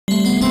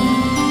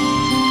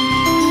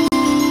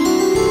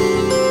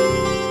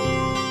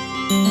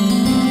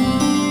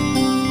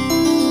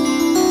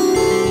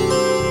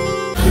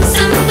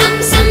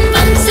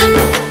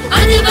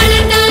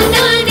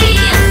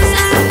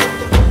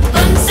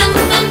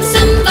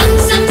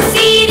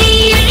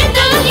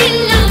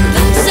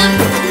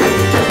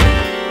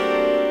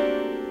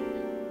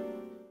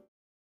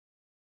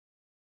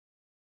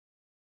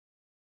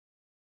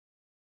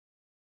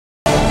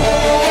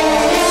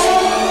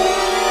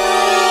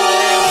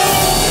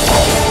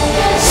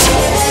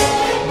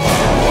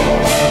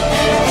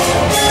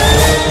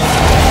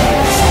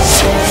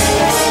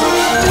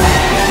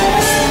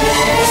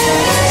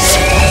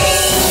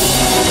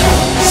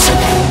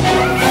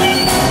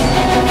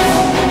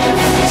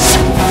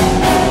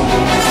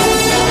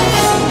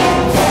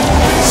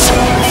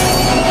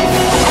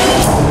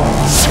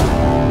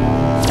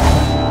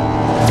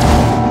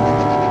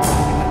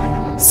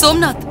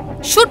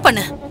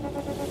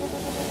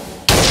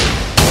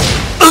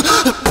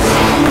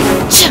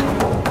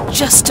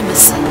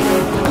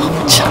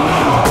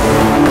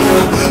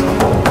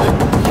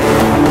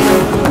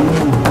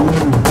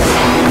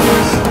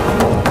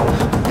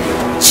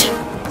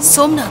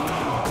சோம்நாத்,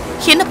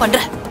 என்ன பண்ற?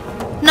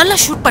 நல்லா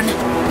ஷூட் பண்ணு.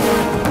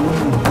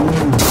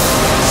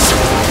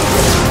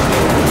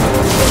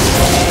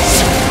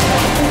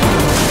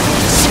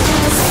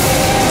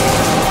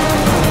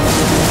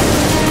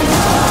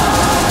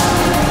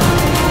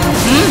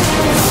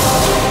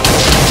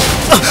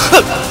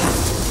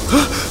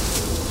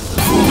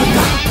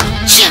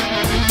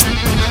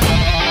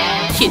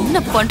 என்ன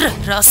பண்ற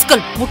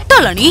ராஸ்கல்,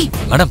 முட்டாளா நீ?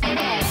 மேடம்,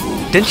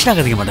 டென்ஷன்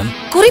ஆகாதீங்க மேடம்.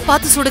 குறி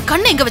பார்த்து சூடு.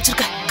 கண்ணை எங்க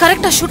வச்சிருக்க?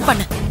 கரெக்டா ஷூட்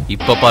பண்ணு.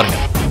 இப்ப பாருங்க.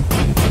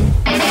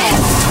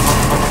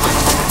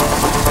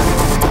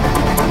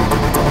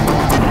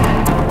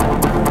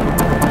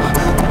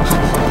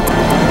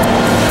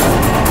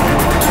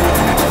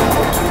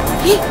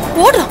 ஏய்,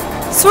 ஓடுறா,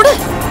 சுடு.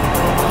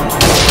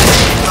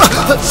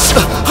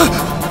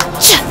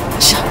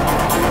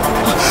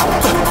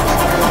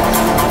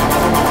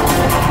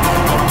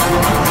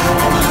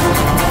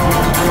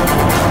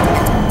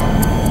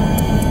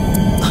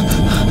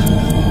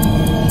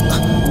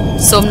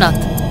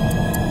 சோம்நாத்,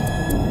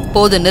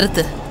 போது,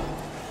 நிறுத்து.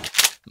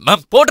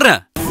 மேம்,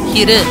 போடுறேன்.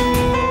 இரு.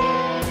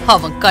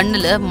 அவன்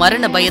கண்ணுல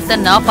மரண பயத்தை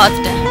நான்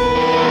பார்த்துட்டேன்.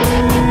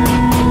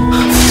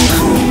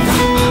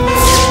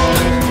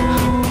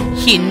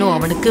 இன்னும்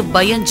அவனுக்கு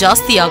பயம்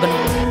ஜாஸ்தி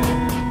ஆகணும்.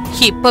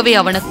 இப்பவே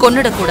அவனை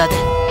கொன்னுடக்கூடாது.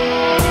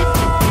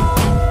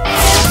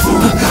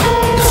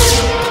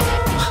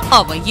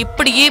 அவன்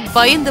இப்படியே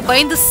பயந்து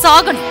பயந்து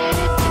சாகணும்.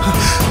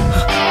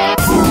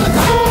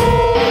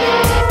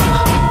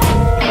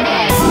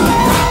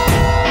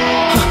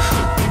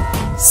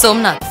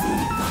 சோம்நாத்,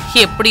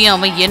 எப்படியும்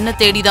அவன் என்ன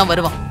தேடிதான்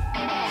வருவான்.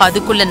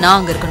 அதுக்குள்ள நான்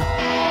அங்க இருக்கணும்.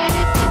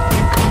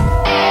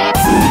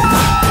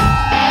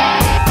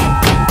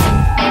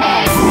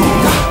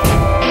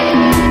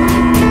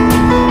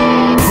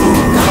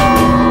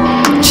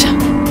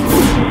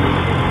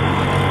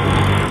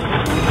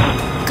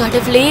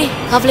 கடவுளே,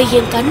 அவளை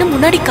என் கண்ணு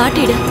முன்னாடி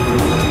காட்டிடு.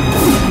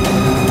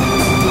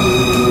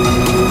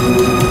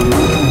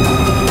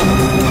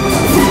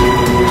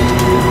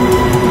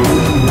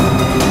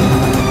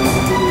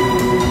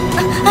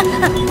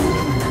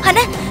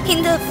 அண்ணா,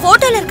 இந்த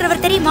போட்டோல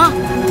இருக்கிறவர் தெரியுமா?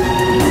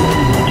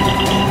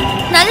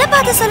 நல்லா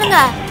பார்த்து சொல்லுங்க.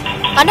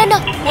 அண்ணா,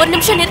 ஒரு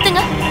நிமிஷம்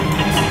நிறுத்துங்க.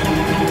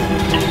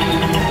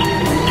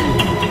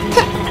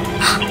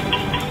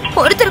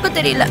 ஒருத்தருக்கும்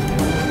தெரியல.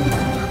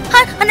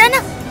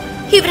 அண்ணா,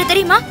 இவரு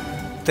தெரியுமா?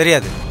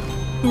 தெரியாது.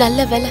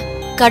 நல்ல வேலை,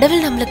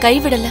 கடவுள் நம்மள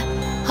கைவிடல.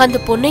 அந்த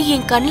பொண்ணை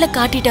என் கண்ணுல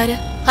காட்டிட்டாரு.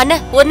 அண்ணா,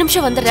 ஒரு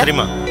நிமிஷம் வந்துடுறேன்.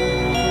 சரிமா.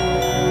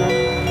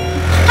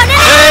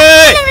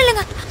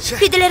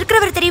 இதுல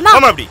இருக்கிறவர் தெரியுமா?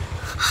 ஆமா, அப்படி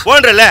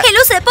போன்றல.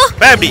 ஹலோ சேப்போ,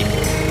 பே அப்படி.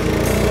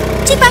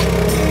 சிப்பா.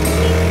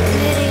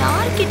 வேற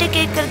யார் கிட்ட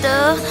கேக்குறது?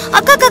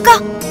 அக்கா அக்கா,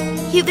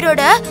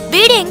 இவரோட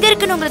வீடு எங்க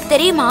இருக்குன்னு உங்களுக்கு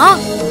தெரியுமா?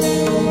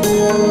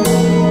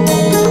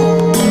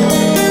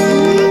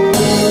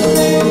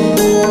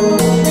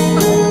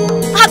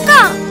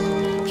 அக்கா,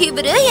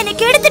 இவரு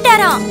எனக்கு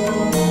எடுத்துட்டாராம்.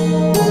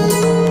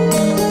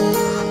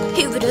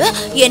 இவரு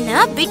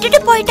என்ன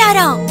விட்டுட்டு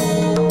போயிட்டாராம்.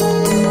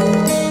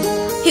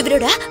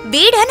 இவரோட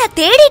வீட நான்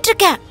தேடிட்டு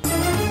இருக்கேன்.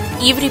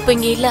 இவர் இப்ப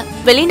இங்க இல்ல,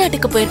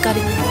 வெளிநாட்டுக்கு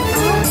போயிருக்காரு.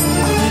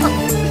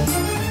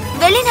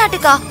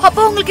 வெளிநாட்டுக்கா? அப்போ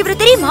உங்களுக்கு இவரு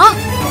தெரியுமா?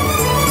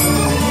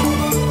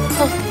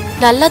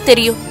 நல்லா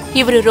தெரியும்.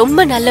 இவரு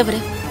ரொம்ப நல்லவரு.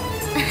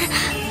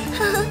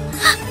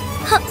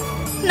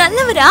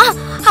 நல்லவரா?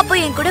 அப்போ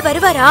என் கூட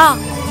வருவாரா?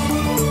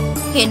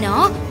 ஏன்னா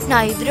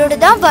நான் இவரோட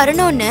தான்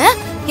வரணும்னு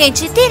என்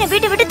சித்தி என்னை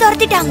வீட்டை விட்டு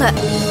துரத்திட்டாங்க.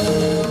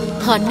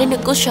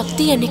 அண்ணனுக்கும்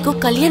சக்தி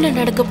அன்னைக்கும் கல்யாணம்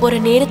நடக்க போற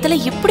நேரத்துல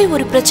இப்படி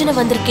ஒரு பிரச்சனை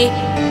வந்திருக்கே.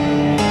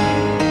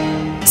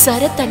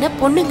 சரத்தன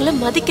பொண்ணுங்களை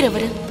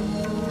மதிக்கிறவரு.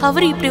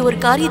 அவரு இப்படி ஒரு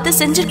காரியத்தை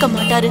செஞ்சிருக்க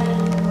மாட்டாரு.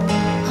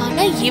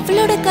 ஆனா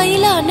இவளோட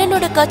கையில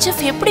அண்ணனோட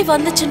கச்சப் எப்படி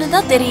வந்துச்சுன்னு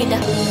தான் தெரியல.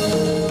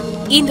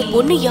 இந்த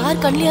பொண்ணு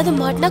யார் கண்ணியாவது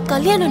மாட்டினா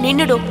கல்யாணம்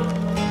நின்னுடும்.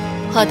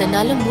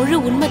 அதனால முழு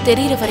உண்மை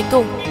தெரியற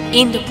வரைக்கும்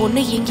இந்த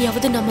பொண்ணை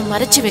எங்கேயாவது நம்ம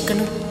மறைச்சு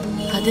வைக்கணும்.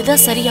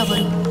 அதுதான் சரியா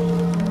வரும்.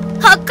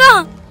 அக்கா,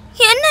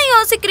 என்ன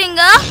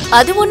யோசிக்கிறீங்க?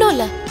 அது ஒண்ணும்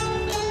இல்ல.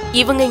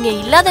 இவங்க இங்க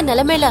இல்லாத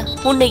நிலைமையில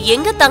உன்னை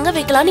எங்க தங்க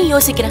வைக்கலான்னு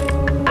யோசிக்கிறேன்.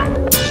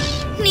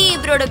 நீ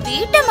இவரோட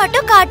வீட்டை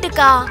மட்டும்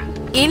காட்டுக்கா.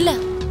 இல்ல,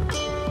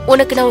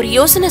 உனக்கு நான் ஒரு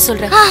யோசனை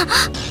சொல்றேன்.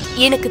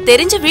 எனக்கு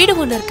தெரிஞ்ச வீடு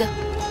ஒண்ணு இருக்கு.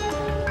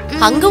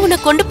 அங்க உன்னை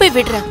கொண்டு போய்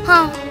விடுறேன்.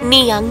 நீ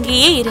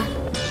அங்கேயே இரு.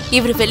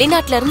 இவர்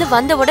வெளிநாட்டுல இருந்து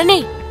வந்த உடனே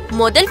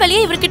முதல்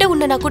வழியே இவர்கிட்ட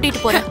உன்னை நான்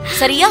கூட்டிட்டு போறேன்.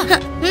 சரியா?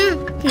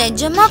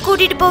 நிஜமா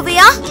கூட்டிட்டு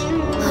போவியா?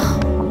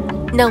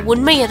 நான்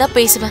உண்மையதான்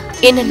பேசுவேன்,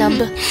 என்ன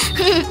நம்பு.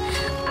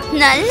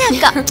 நல்ல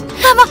அக்கா.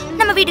 வா,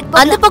 நம்ம வீட்டுக்கு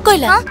போலாம். அந்த பக்கம்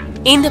இல்ல,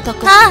 இந்த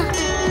பக்கம்.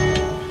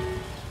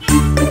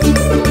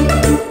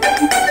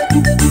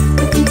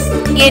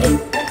 ஏறு.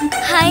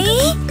 ஹை,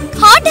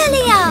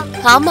 ஹாட்டோலயா?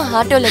 ஆமா,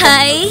 ஆட்டோல.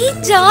 High,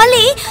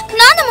 jolly.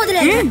 நானும்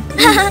முதல்ல.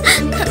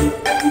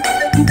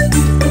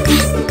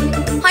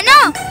 அண்ணா,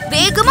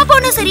 வேகமா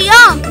போணும். சரியா?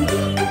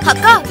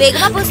 அக்கா,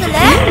 வேகமா போ சொல்ல.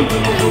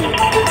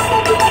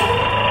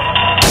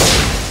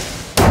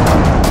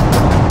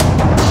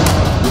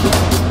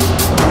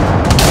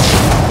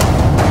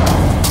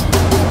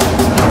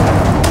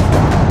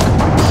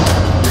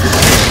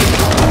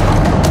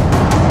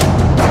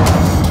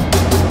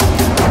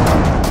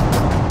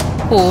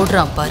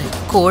 ஓடுறான் பாரு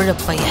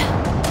கோழப்பைய.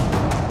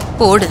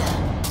 ஓடு,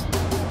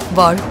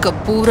 வாழ்க்கை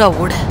பூரா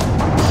ஓட.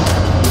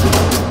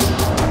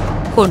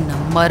 உன்னை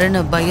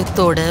மரண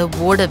பயத்தோட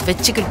ஓட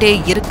வச்சுக்கிட்டே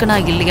இருக்கனா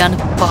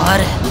இல்லையான்னு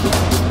பாரு.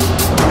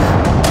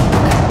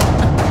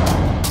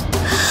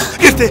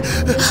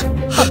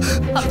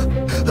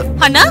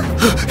 அண்ணா,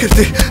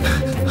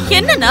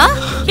 என்னண்ணா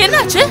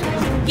என்னாச்சு?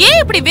 ஏன்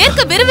இப்படி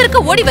வேர்க்க விறுவிறுக்க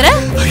ஓடி வர?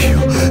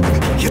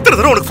 எத்தனை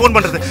தடவை உனக்கு ஃபோன்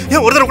பண்றது?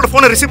 ஏன் ஒரு தடவை கூட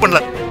ஃபோனை ரிசீவ்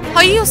பண்ணல?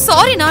 ஐயோ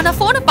சாரி, நான்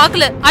போனை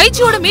பார்க்கல.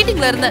 ஐஜியோட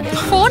மீட்டிங்ல இருந்தேன்,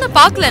 போனை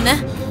பார்க்கலன்னு.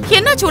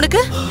 என்னாச்சு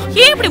உனக்கு?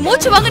 ஏன் இப்படி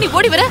மூச்சு வாங்க நீ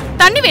ஓடி வர?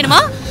 தண்ணி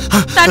வேணுமா?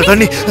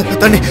 தண்ணி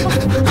தண்ணி.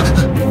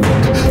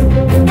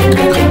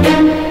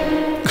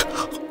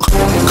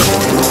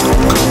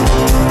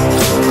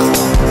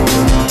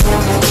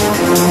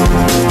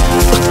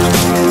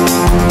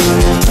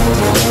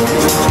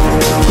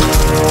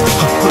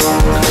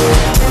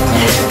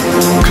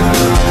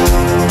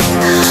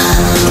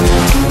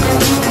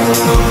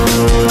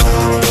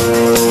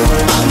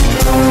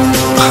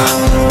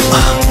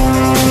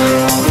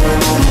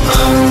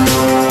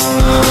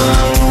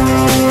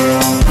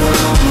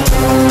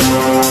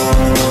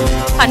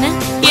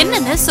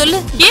 சொல்லு,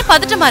 ஏன்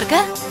பதட்டமா இருக்க?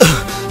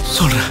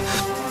 சொல்றேன்.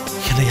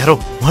 என்ன யாரோ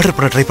மர்டர்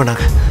பண்ண ட்ரை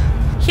பண்ணாங்க.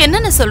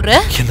 என்னன்னு சொல்ற?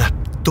 என்ன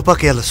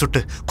துப்பாக்கியால சுட்டு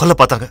கொல்ல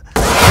பார்த்தாங்க.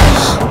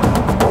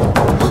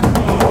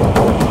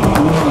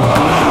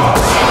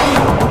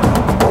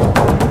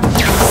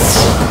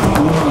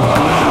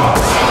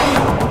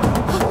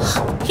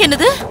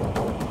 என்னது?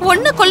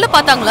 ஒண்ணு கொல்ல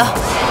பார்த்தாங்களா?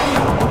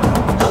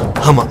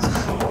 ஆமா.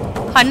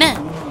 அண்ணன்,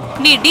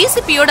 நீ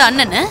டிசிபியோட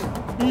அண்ணன்.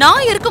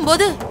 நான்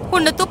இருக்கும்போது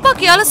உன்னை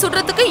துப்பாக்கியால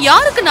சுடுறதுக்கு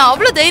யாருக்கு நான்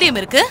அவ்வளவு தைரியம்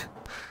இருக்கு?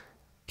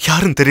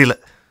 யாரும் தெரியல,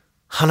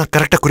 ஆனா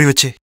கரெக்டா குறி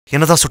வச்சு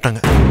என்னதான் சுட்டாங்க.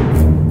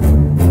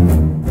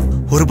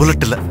 ஒரு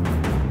புல்லட் இல்ல,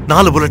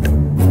 4 புல்லட்.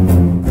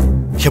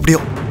 எப்படியோ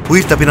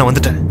உயிர் தப்பி நான்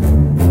வந்துட்டேன்.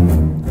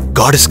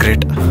 God is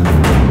great.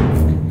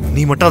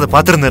 நீ மட்டும் அதை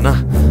பார்த்திருந்தேன்னா.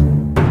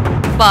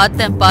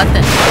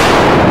 பார்த்தேன்.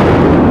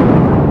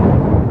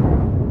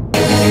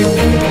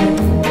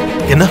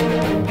 என்ன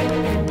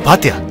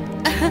பாத்தியா?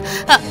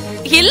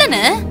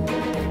 இல்லன்னு,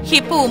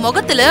 இப்போ உன்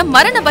முகத்துல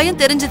மரண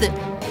பயம் தெரிஞ்சது.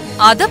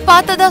 அத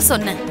பார்த்ததா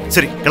சொன்னேன்.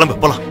 சரி கிளம்பு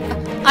போலாம்.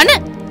 அண்ணே,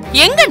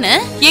 எங்கன்னு?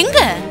 எங்க?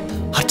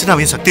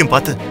 அர்ச்சனாவையும் சக்தியும்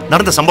பார்த்து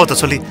நடந்த சம்பவத்தை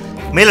சொல்லி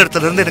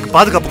மேலிடத்துல இருந்து எனக்கு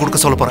பாதுகாப்பு கொடுக்க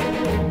சொல்ல போறேன்.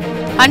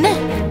 அண்ணே,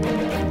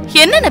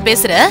 என்னன்னு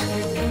பேசுற?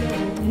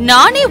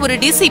 நானே ஒரு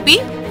டிசிபி,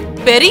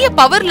 பெரிய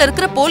பவர்ல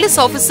இருக்கிற போலீஸ்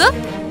ஆபீசர்.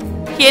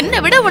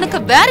 என்னை விட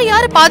உனக்கு வேற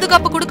யாரு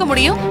பாதுகாப்பு கொடுக்க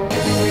முடியும்?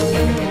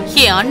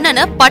 என்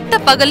அண்ணனை பட்ட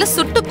பகல்ல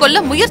சுட்டு கொல்ல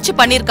முயற்சி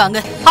பண்ணிருக்காங்க.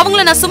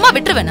 அவங்கள நான் சும்மா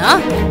விட்டுருவேனா?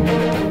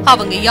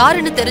 அவங்க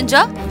யாருன்னு தெரிஞ்சா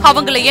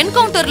அவங்கள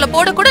என்கவுண்டர்ல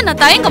போட கூட நான்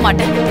தயங்க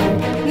மாட்டேன்.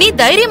 நீ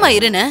தைரியமா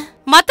இருன்னு,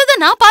 மத்தத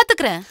நான்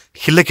பாத்துக்கிறேன்.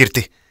 இல்ல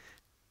கீர்த்தி,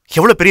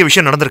 எவ்வளவு பெரிய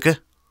விஷயம் நடந்திருக்கு.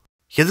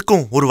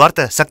 எதுக்கும் ஒரு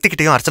வார்த்தை சக்தி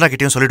கிட்டையும் அர்ச்சனா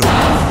கிட்டையும் சொல்லிடுவோம்.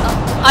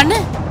 அண்ணே,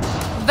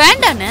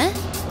 வேண்டாண்ணே.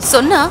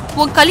 சொன்னா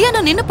உன்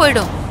கல்யாணம் நின்னு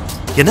போயிடும்.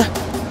 என்ன?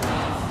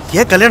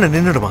 ஏன் கல்யாணம்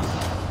நின்னுடுமா?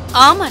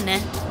 ஆமாண்ணே,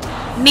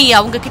 நீ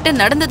அவங்க கிட்ட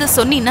நடந்ததை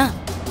சொன்னீன்னா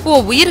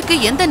உன் உயிருக்கு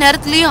எந்த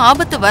நேரத்திலயும்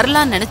ஆபத்து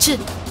வரலான்னு நினைச்சு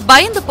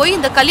பயந்து போய்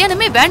இந்த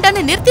கல்யாணமே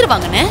வேண்டான்னு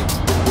நிறுத்திடுவாங்கண்ணே.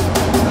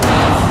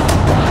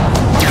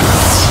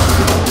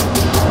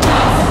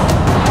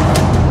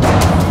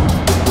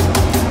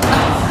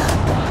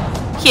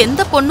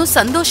 எந்த பொண்ணும்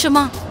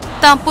சந்தோஷமா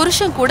தான்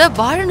புருஷன் கூட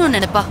வாழணும்னு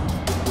நினைப்பா.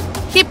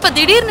 இப்ப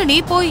திடீர்னு நீ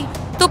போய்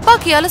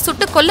துப்பாக்கியால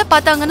சுட்டு கொல்ல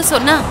பார்த்தாங்கன்னு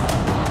சொன்னா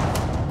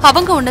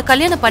அவங்க உன்னை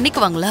கல்யாணம்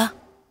பண்ணிக்குவாங்களா?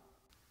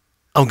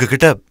 அவங்க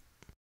கிட்ட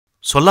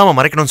சொல்லாம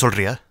மறைக்கணும்னு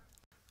சொல்றியா?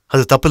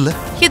 அது தப்பு இல்ல.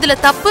 இதுல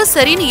தப்பு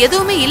சரின்னு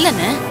எதுவுமே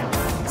இல்லன்னு.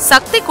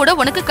 சக்தி கூட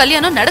உனக்கு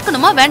கல்யாணம்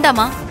நடக்கணுமா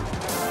வேண்டாமா,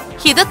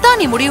 இதத்தான்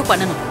நீ முடிவு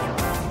பண்ணணும்.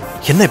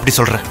 என்ன இப்படி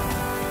சொல்ற?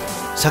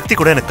 சக்தி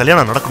கூட எனக்கு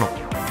கல்யாணம் நடக்கணும்.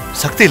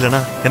 சக்தி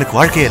இல்லனா எனக்கு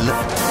வாழ்க்கையே இல்ல.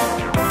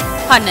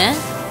 அண்ணே,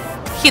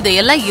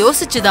 இதையெல்லாம்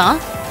யோசிச்சுதான்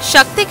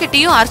சக்தி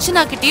கிட்டயும்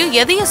அர்ச்சனா கிட்டயும்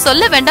எதையும்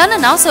சொல்ல வேண்டாம்னு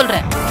நான்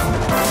சொல்றேன்.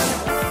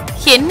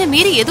 என்ன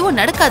மீறி எதுவும்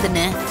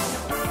நடக்காதுன்னு.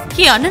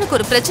 என் அண்ணனுக்கு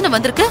ஒரு பிரச்சனை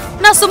வந்திருக்கு,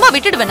 நான் சும்மா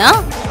விட்டுடுவேனா?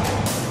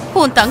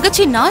 உன்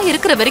தங்கச்சி நான்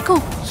இருக்கிற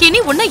வரைக்கும் இனி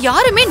உன்னை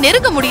யாருமே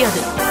நெருங்க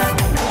முடியாது.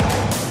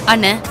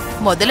 அண்ணே,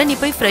 முதல்ல நீ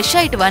போய் ஃப்ரெஷ்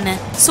ஆயிட்டு வானே.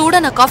 சூடா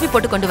நான் காஃபி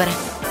போட்டு கொண்டு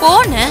வரேன்.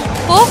 போன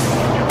போ.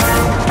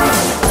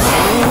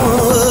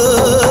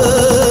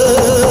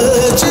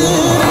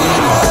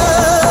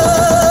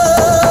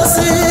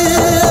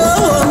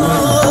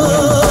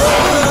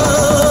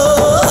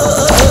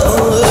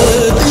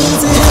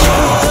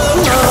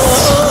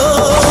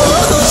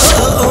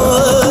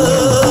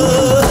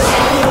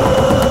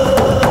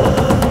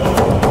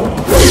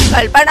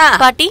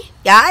 பாட்டி,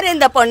 யார்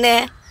இந்த பொண்ணு?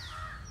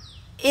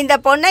 இந்த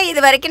பொண்ணை இது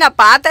வரைக்கும் நான்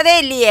பார்த்ததே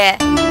இல்லையே.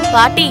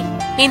 பாட்டி,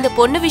 இந்த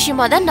பொண்ணு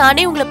விஷயமா தான்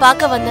நானே உங்களை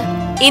பார்க்க வந்தேன்.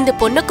 இந்த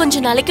பொண்ணை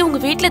கொஞ்ச நாளைக்கு உங்க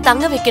வீட்டுல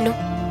தங்க வைக்கணும்.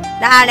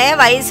 நானே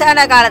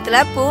வயசான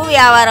காலத்துல பூ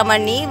வியாபாரம்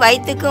பண்ணி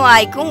வயிற்றுக்கும்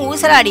வாய்க்கும்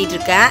ஊசலாடிட்டு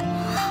இருக்கேன்.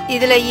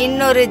 இதுல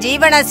இன்னொரு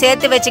ஜீவனை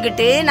சேர்த்து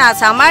வச்சுக்கிட்டு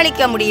நான்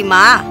சமாளிக்க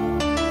முடியுமா?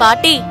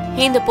 பாட்டி,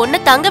 இந்த பொண்ணை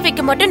தங்க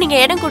வைக்க மட்டும் நீங்க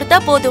இடம் கொடுத்தா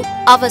போதும்.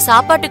 அவ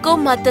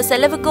சாப்பாட்டுக்கும் மத்த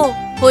செலவுக்கும்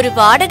ஒரு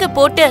வாடகை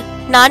போட்டு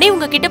நானே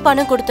உங்ககிட்ட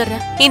பணம்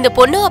கொடுத்துறேன். இந்த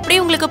பொண்ணு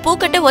அப்படியே உங்களுக்கு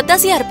பூக்கட்ட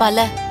ஒத்தாசியா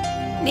இருப்பால.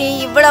 நீ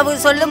இவ்வளவு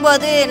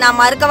சொல்லும்போது நான்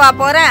மறுக்கவா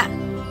போறேன்?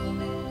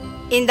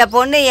 இந்த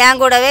பொண்ணு என்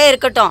கூடவே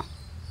இருக்கட்டும்.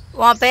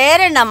 உன்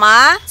பேர் என்னம்மா?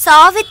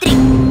 சாவித்ரி.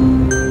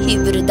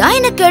 இவருதான்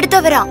எனக்கு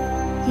எடுத்தவரா.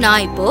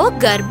 நான் இப்போ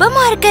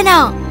கர்ப்பமா இருக்கேனா.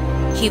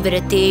 இவரை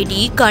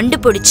தேடி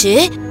கண்டுபிடிச்சு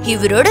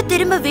இவரோட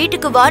திரும்ப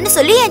வீட்டுக்கு வான்னு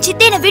சொல்லி என்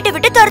சித்தி என்ன வீட்டை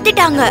விட்டு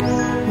துரத்திட்டாங்க.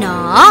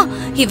 நான்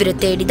இவரை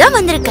தேடிதான்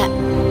வந்திருக்கேன்.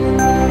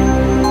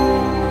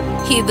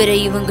 இவரை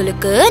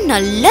இவங்களுக்கு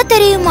நல்லா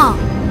தெரியுமா?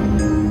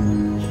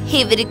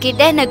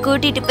 இவருக்கிட்ட என்ன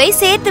கூட்டிட்டு போய்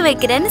சேர்த்து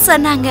வைக்கிறேன்னு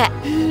சொன்னாங்க.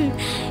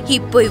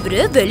 இப்போ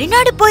இவரு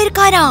வெளிநாடு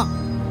போயிருக்காராம்.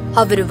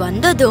 அவரு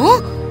வந்ததும்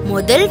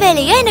முதல்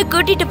வேலையா என்ன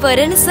கூட்டிட்டு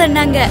போறேன்னு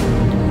சொன்னாங்க.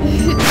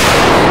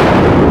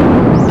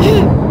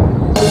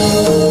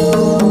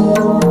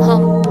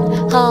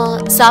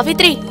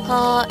 சாவித்ரி,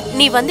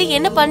 நீ வந்து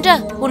என்ன பண்ற?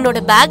 உன்னோட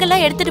பேக்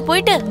எல்லாம் எடுத்துட்டு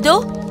போயிட்டு தோ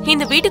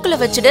இந்த வீட்டுக்குள்ள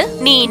வச்சுடு.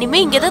 நீ இனிமே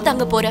இங்கதான்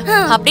தங்க போற.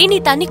 அப்படியே நீ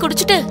தண்ணி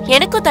குடிச்சிட்டு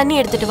எனக்கும் தண்ணி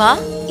எடுத்துட்டு வா.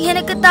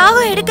 எனக்கு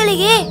தாகம்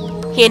எடுக்கலையே.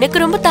 எனக்கு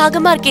ரொம்ப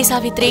தாகமா இருக்கே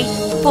சாவித்ரி.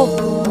 போ.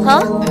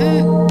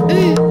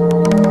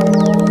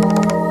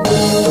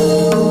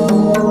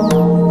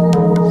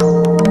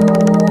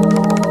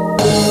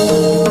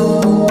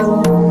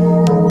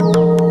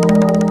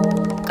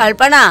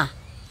 கல்பனா,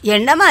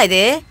 என்னம்மா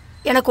இது?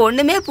 எனக்கு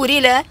ஒண்ணுமே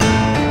புரியல.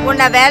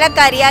 உன்னை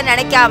வேலைக்காரியா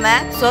நினைக்காம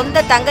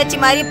சொந்த தங்கச்சி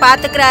மாதிரி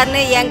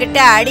பாத்துக்கிறாருன்னு என்கிட்ட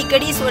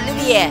அடிக்கடி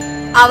சொல்லுவியே.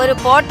 அவரு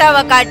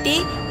போட்டோவை காட்டி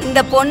இந்த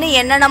பொண்ணு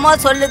என்னென்னமோ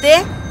சொல்லுது.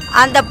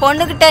 அந்த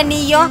பொண்ணுகிட்ட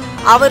நீயும்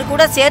அவர்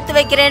கூட சேர்த்து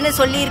வைக்கிறேன்னு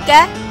சொல்லியிருக்க.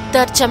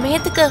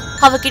 தற்சமயத்துக்கு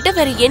அவகிட்ட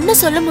வேற என்ன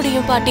சொல்ல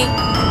முடியும் பாட்டி?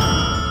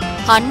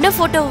 அண்ணன்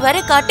போட்டோ வேற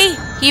காட்டி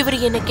இவர்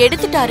என்ன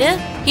கெடுத்துட்டாரு,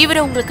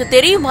 இவரை உங்களுக்கு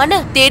தெரியுமான்னு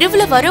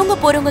தெருவுல வரவங்க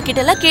போறவங்க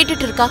கிட்ட எல்லாம்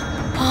கேட்டுட்டு இருக்கா.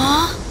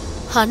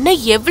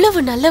 அண்ணன் எவ்வளவு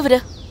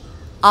நல்லவரு.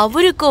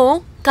 அவருக்கும்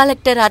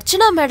கலெக்டர்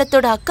அர்ச்சனா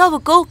மேடத்தோட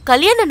அக்காவுக்கும்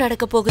கல்யாணம்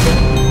நடக்க போகுது.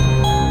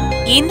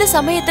 இந்த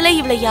சமயத்துல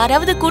இவளை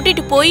யாராவது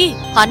கூட்டிட்டு போய்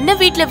அண்ணன்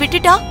வீட்டுல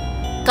விட்டுட்டா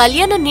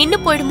கல்யாணம் நின்னு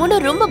போயிடுமோன்னு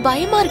ரொம்ப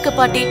பயமா இருக்கு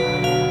பாட்டி.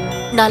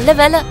 நல்ல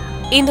வேலை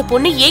இந்த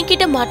பொண்ணு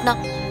என்கிட்ட மாட்டினா.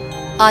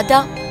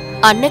 அதான்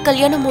அண்ணன்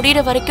கல்யாணம்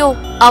முடியற வரைக்கும்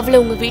அவளை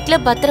உங்க வீட்டுல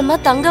பத்திரமா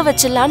தங்க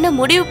வச்சிடலான்னு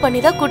முடிவு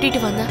பண்ணிதான்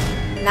கூட்டிட்டு வந்தேன்.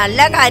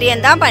 நல்ல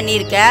காரியம்தான்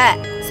பண்ணிருக்க.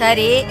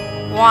 சரி,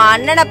 உன்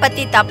அண்ணனை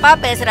பத்தி தப்பா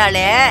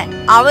பேசுறாளே,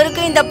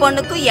 அவருக்கும் இந்த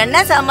பொண்ணுக்கும்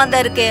என்ன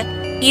சம்பந்தம் இருக்கு?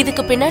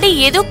 இதுக்கு பின்னாடி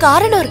ஏதோ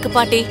காரணம் இருக்கு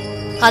பாட்டி.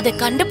 அதை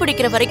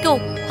கண்டுபிடிக்கிற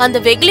வரைக்கும் அந்த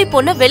வெகுளி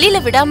பொண்ண வெளியில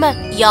விடாம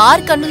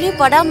யார் கண்ணுலயும்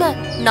படாம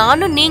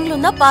நானும்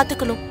நீங்களும் தான்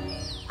பாத்துக்கணும்.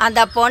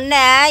 அந்த பொண்ண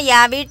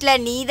என் வீட்டுல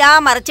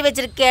நீதான் மறைச்சு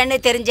வச்சிருக்கேன்னு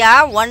தெரிஞ்சா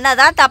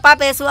உன்னதான் தப்பா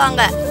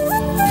பேசுவாங்க.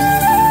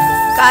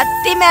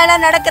 கத்தி மேல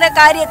நடக்கிற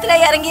காரியத்துல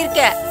இறங்கி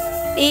இருக்க.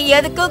 நீ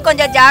எதுக்கும்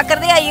கொஞ்சம்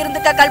ஜாக்கிரதையா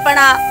இருந்துக்க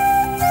கல்பனா.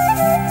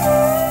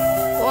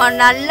 உன்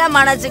நல்ல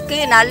மனசுக்கு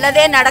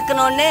நல்லதே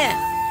நடக்கணும்னு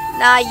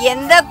நான்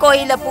எந்த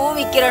கோயில பூ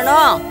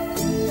விக்கிறனோ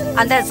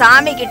அந்த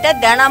சாமி கிட்ட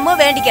தினமும்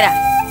வேண்டிக்கிறேன்.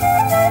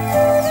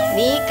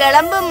 நீ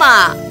கிளம்புமா,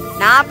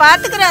 நான்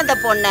பாத்துக்கிறேன் அந்த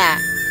பொண்ண.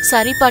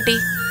 சரி பாட்டி,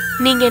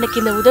 நீங்க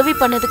எனக்கு இந்த உதவி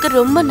பண்ணதுக்கு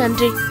ரொம்ப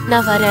நன்றி.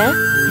 நான் வரேன்.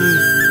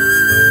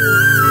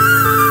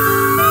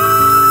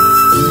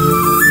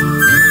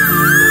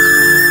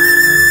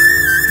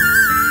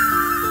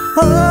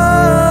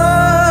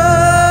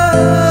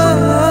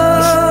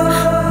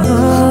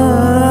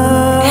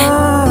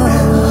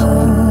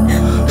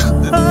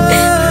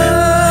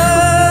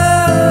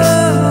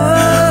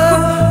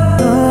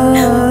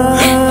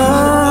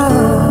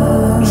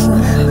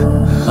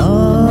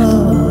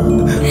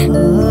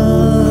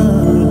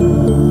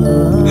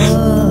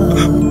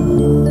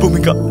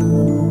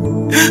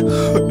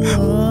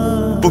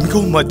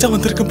 மச்சான்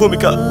வந்திருக்க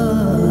பூமிகா.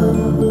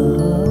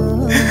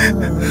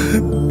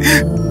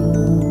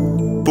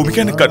 பூமிகா,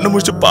 எனக்கு கண்ணு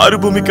முடிச்சு பாரு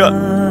பூமிகா.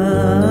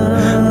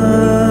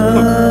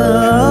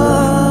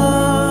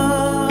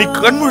 நீ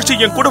கண் முடிச்சு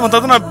என் கூட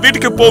வந்தாதான் நான்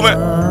வீட்டுக்கு போவேன்.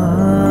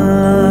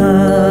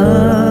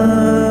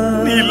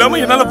 நீ இல்லாம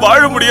என்னால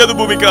வாழ முடியாது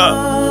பூமிகா.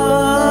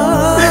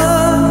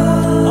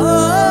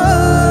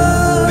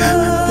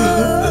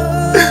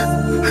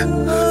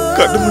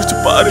 கண்ணு முடிச்சு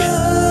பாரு.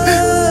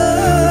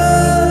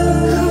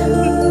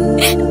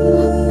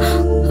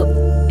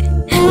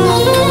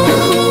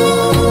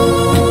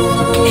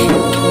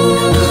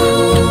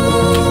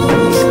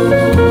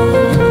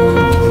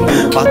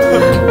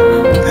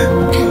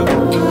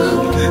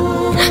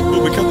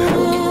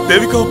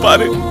 தேவிகாவை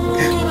பாரு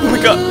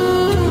பூமிகா.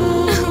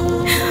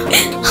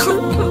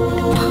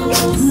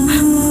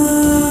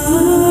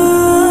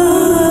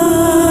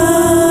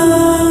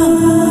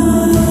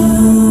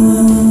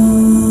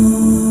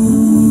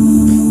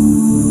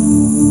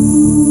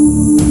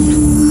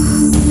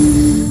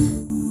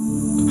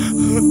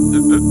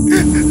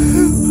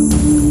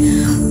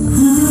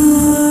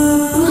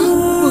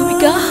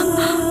 பூமிகா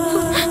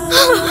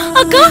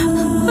அக்கா.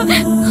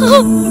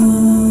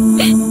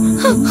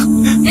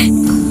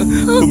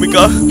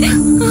 பூமிகா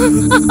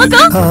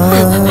அக்கா.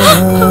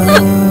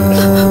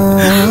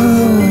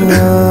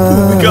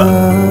 பூமிகா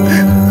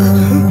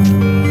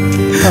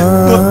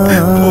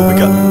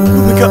பூமிகா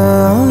பூமிகா.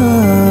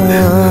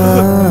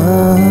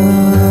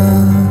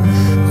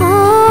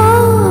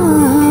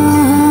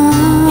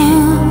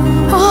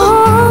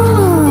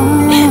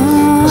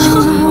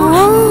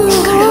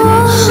 கடவுளே,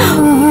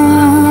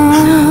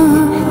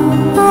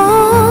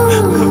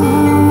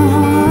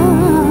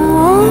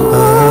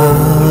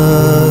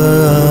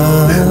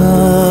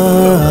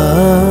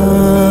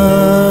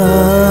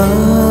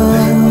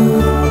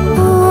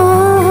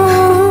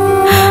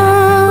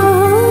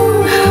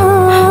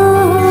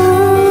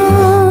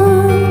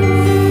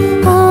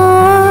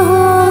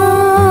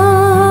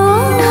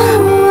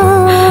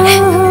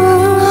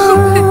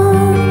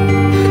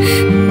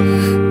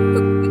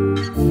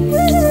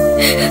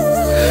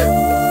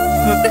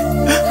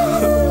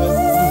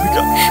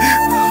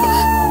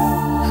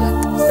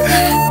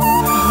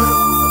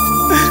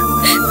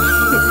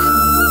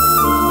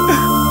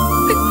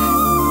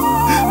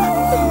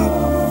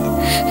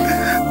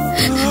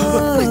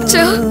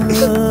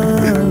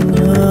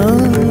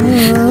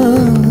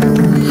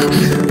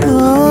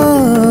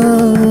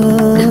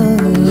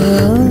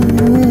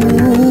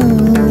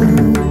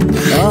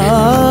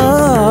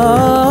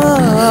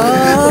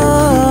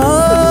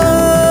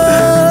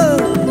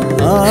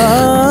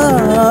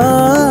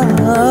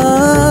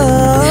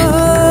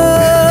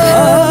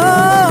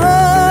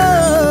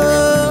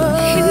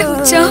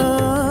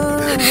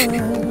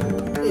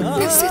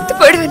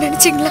 போயிடுவேன்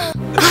நினைச்சீங்களா?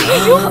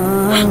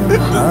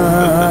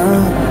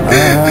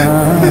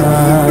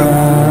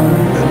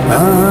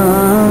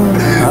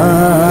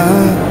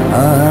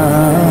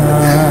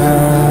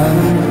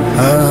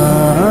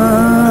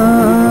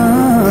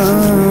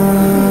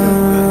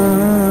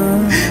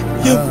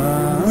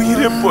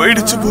 உயிரே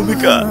போயிடுச்சு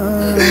பூமிகா.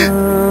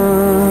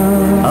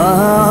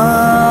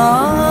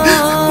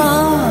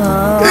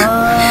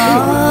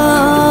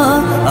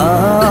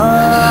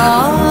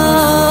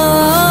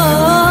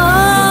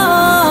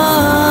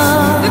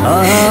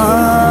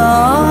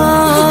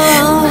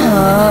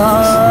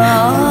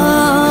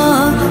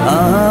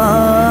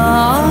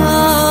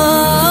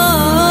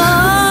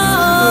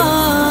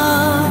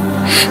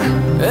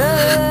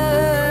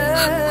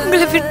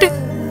 உங்களை விட்டு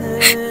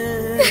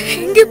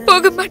எங்கே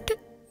போக மாட்டேன்.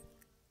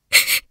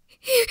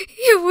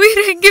 என்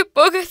உயிர் எங்கே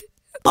போகாது.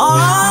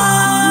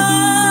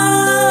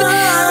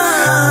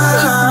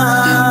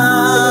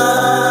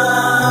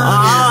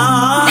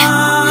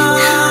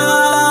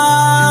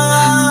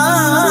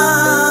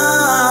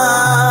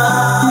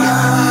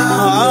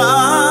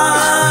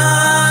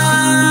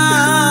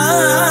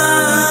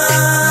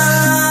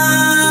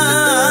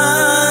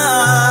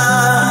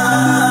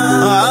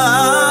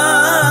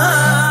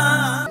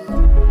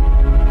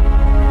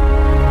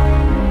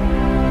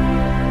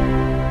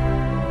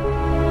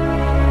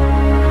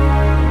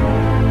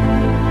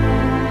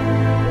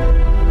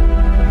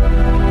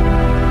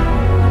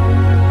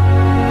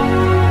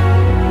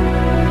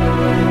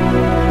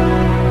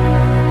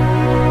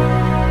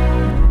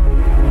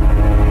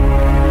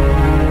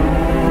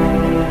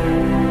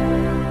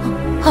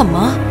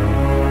 அம்மா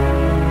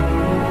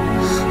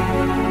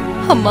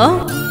அம்மா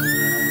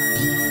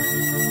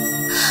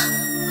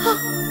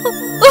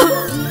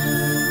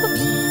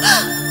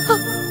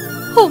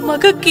உன்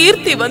மக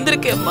கீர்த்தி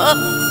வந்திருக்கேம்மா.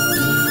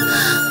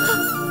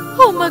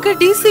 உன் மக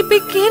டிசிபி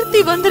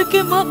கீர்த்தி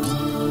வந்திருக்கேம்மா.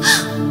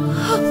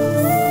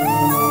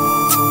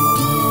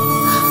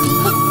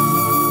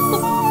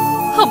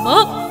 அம்மா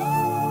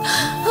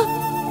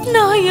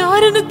நான்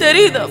யாருன்னு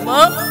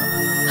தெரியுதாம்மா?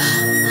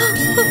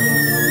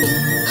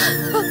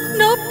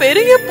 நான்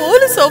பெரிய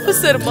போலீஸ்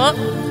ஆபீசர்மா.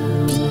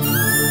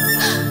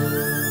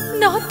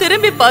 நான்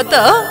திரும்பி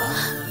பார்த்தா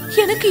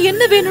எனக்கு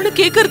என்ன வேணும்னு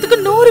கேட்கறதுக்கு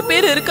 100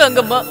 பேர்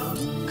இருக்காங்கம்மா.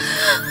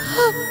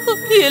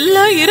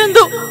 எல்லாம்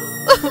இருந்தும்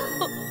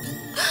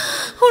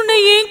உன்னை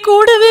ஏன்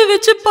கூடவே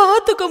வச்சு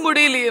பார்த்துக்க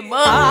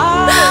முடியலையேம்மா.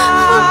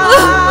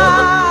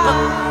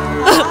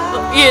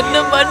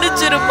 என்ன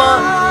மன்னிச்சிருமா.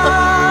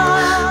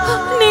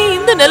 நீ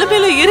இந்த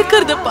நிலைமையில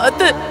இருக்கிறத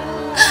பார்த்து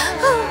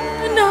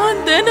நான்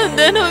தினம்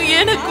தினம்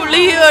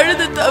எனக்குள்ளேயே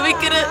அழுது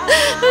தவிக்கிற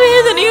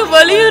வேதனையும்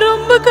வலியும்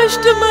ரொம்ப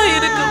கஷ்டமா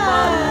இருக்குமா.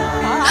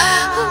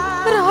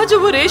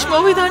 ராஜுவும்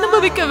ரேஷ்மாவும் இதை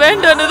அனுபவிக்க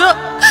வேண்டான்னுதான்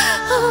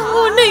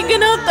உன்னை இங்க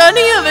நான்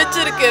தனியா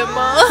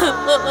வச்சிருக்கேம்மா.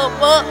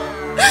 அம்மா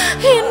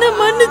என்ன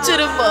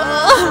மன்னிச்சிருமா.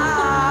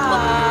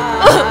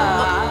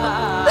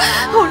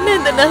 உன்னை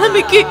இந்த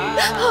நிலைமைக்கு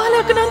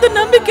ஆளாக்குன அந்த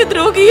நம்பிக்கை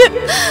துரோகிய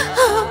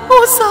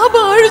உன்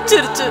சாபம்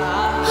அழிச்சிருச்சு.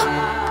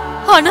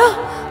 ஆனா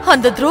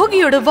அந்த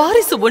துரோகியோட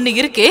வாரிசு ஒண்ணு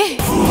இருக்கே,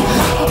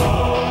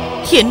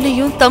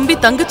 என்னையும் தம்பி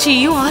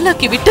தங்கச்சியையும்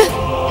ஆளாக்கி விட்டு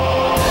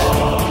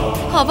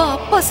அவ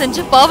அப்பா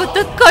செஞ்ச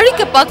பாவத்தை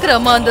கழிக்க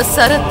பாக்குறாமா அந்த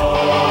சரத்.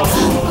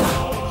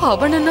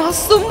 அவனை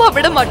நான் சும்மா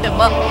விட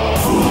மாட்டேம்மா.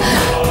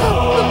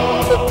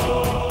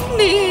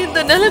 நீ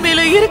இந்த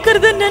நிலைமையில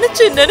இருக்கிறத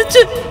நினைச்சு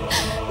நினைச்சு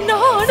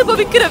நான்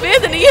அனுபவிக்கிற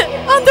வேதனைய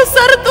அந்த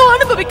சரத்தும்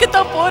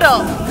அனுபவிக்கத்தான்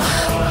போறான்.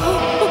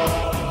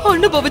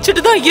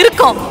 அனுபவிச்சுட்டு தான்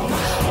இருக்கான்.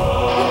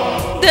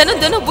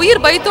 தினம் தினம்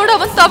உயிர் பயத்தோட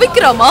அவன்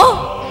தவிக்கிறாமா,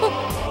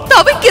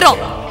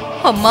 தவிக்கிறான்.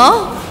 அம்மா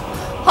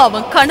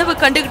அவன் கனவு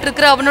கண்டுகிட்டு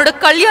இருக்கிற அவனோட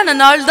கல்யாண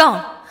நாள் தான்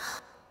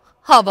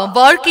அவன்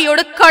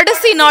வாழ்க்கையோட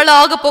கடைசி நாள்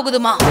ஆக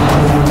போகுதுமா.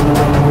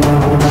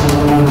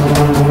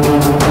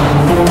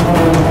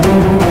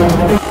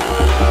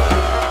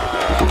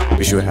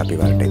 விஷ் யூ ஹாப்பி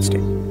வேலண்டைன்ஸ் டே.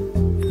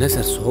 என்ன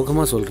சார்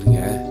சோகமா சொல்றீங்க?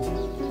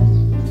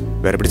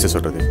 வேற எப்படி சார்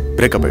சொல்றது?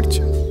 பிரேக்கப்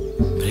ஆயிடுச்சு.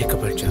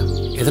 பிரேக்கப் ஆயிடுச்சா?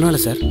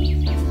 எதனால சார்?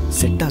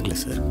 செட் ஆகல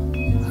சார்.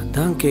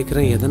 அதான்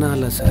கேட்குறேன்,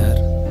 எதனால சார்?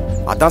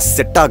 அதான்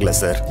செட் ஆகல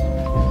சார்.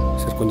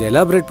 சார் கொஞ்சம்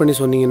எலாபரேட் பண்ணி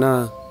சொன்னீங்கன்னா.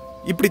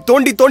 இப்படி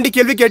தோண்டி தோண்டி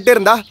கேள்வி கேட்டே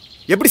இருந்தா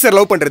எப்படி சார்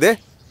லவ் பண்றது?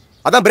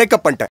 அதான் பிரேக்கப் பண்ணிட்டேன்.